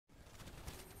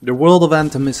The world of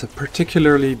Anthem is a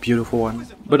particularly beautiful one,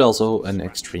 but also an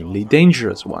extremely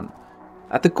dangerous one.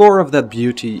 At the core of that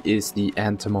beauty is the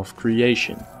Anthem of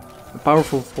Creation, a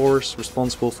powerful force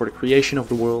responsible for the creation of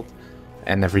the world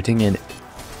and everything in it.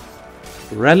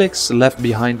 The relics left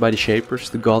behind by the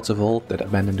Shapers, the gods of old that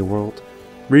abandoned the world,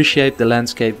 reshaped the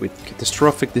landscape with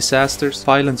catastrophic disasters,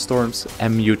 violent storms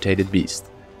and mutated beasts.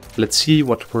 Let's see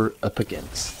what we're up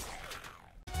against.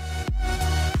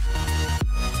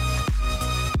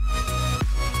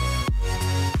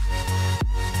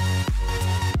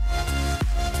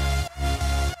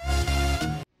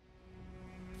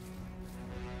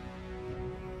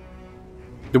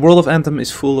 The world of Anthem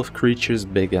is full of creatures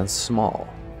big and small.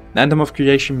 The Anthem of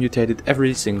Creation mutated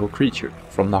every single creature,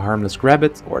 from the harmless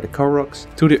Grabbit or the Koroks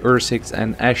to the Ursiks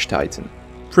and Ash Titan.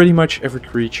 Pretty much every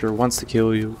creature wants to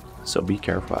kill you, so be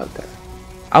careful out there.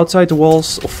 Outside the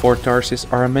walls of Fort Tarsis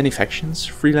are many factions.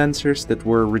 Freelancers that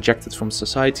were rejected from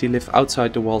society live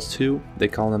outside the walls too. They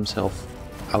call themselves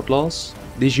outlaws.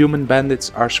 These human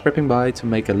bandits are scrapping by to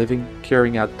make a living,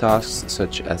 carrying out tasks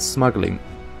such as smuggling.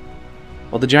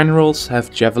 While the generals have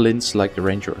javelins like the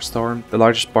Ranger or Storm, the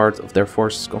largest part of their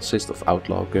forces consist of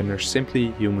outlaw gunners,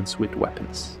 simply humans with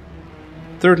weapons.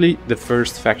 Thirdly, the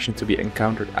first faction to be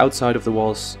encountered outside of the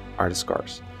walls are the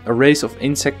Scars. A race of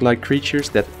insect-like creatures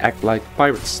that act like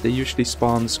pirates. They usually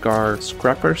spawn Scar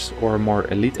scrappers or more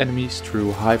elite enemies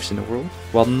through hives in the world.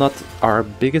 While not our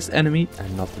biggest enemy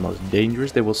and not the most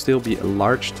dangerous, they will still be a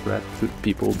large threat to the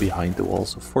people behind the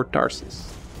walls of Fort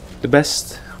Tarsis. The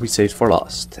best we saved for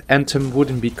last. Anthem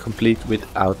wouldn't be complete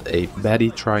without a baddie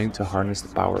trying to harness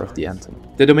the power of the Anthem.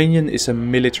 The Dominion is a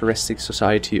militaristic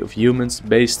society of humans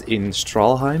based in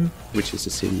Stralheim, which is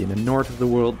a city in the north of the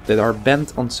world, that are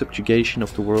bent on subjugation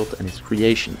of the world and its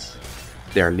creations.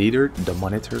 Their leader, the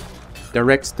Monitor,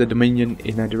 directs the Dominion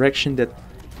in a direction that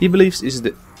he believes is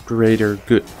the greater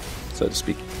good, so to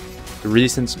speak. The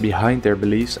reasons behind their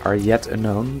beliefs are yet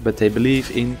unknown, but they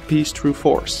believe in peace through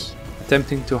force.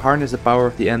 Attempting to harness the power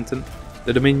of the Anthem,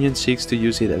 the Dominion seeks to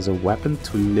use it as a weapon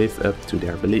to live up to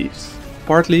their beliefs.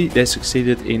 Partly, they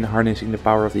succeeded in harnessing the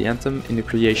power of the Anthem in the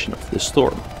creation of the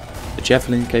Storm, a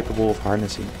javelin capable of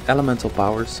harnessing elemental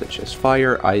powers such as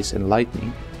fire, ice and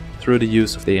lightning through the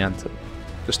use of the Anthem.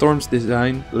 The Storm's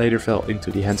design later fell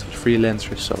into the hands of the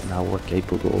freelancers, so now we're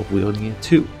capable of wielding it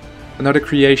too. Another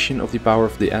creation of the power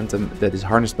of the Anthem that is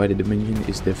harnessed by the Dominion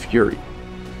is the Fury.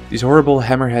 These horrible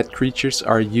hammerhead creatures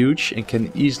are huge and can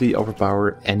easily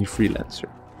overpower any freelancer.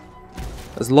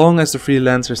 As long as the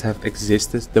freelancers have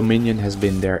existed, Dominion has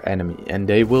been their enemy and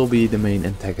they will be the main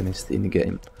antagonist in the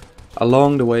game.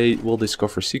 Along the way we'll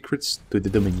discover secrets to the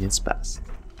Dominion's past.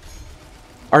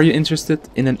 Are you interested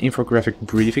in an infographic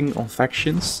briefing on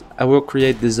factions? I will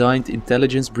create designed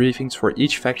intelligence briefings for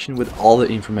each faction with all the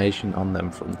information on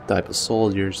them, from the type of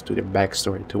soldiers to their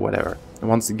backstory to whatever. And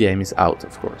once the game is out,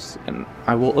 of course, and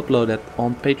I will upload that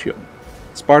on Patreon.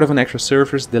 It's part of an extra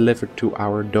service delivered to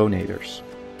our donators.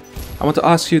 I want to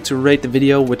ask you to rate the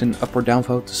video with an up or down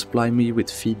vote to supply me with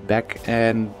feedback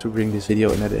and to bring this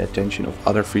video into the attention of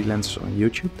other freelancers on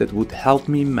YouTube. That would help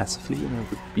me massively and I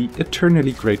would be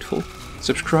eternally grateful.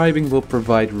 Subscribing will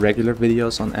provide regular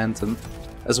videos on Anthem,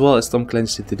 as well as Tom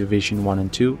Clancy's The Division 1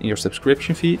 and 2 in your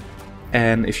subscription feed.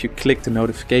 And if you click the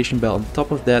notification bell on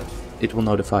top of that, it will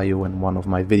notify you when one of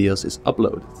my videos is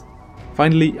uploaded.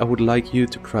 Finally, I would like you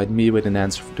to provide me with an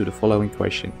answer to the following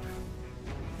question.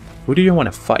 Who do you want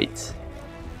to fight?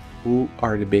 Who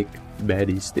are the big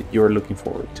baddies that you're looking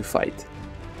forward to fight?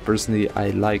 Personally,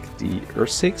 I like the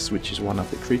Ursiks, which is one of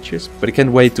the creatures, but I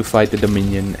can't wait to fight the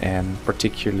Dominion and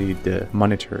particularly the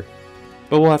Monitor.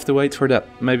 But we'll have to wait for that,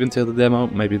 maybe until the demo,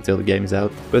 maybe until the game is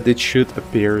out, but it should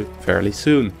appear fairly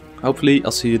soon. Hopefully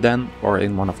I'll see you then or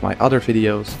in one of my other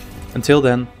videos. Until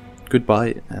then,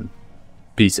 goodbye and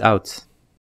peace out.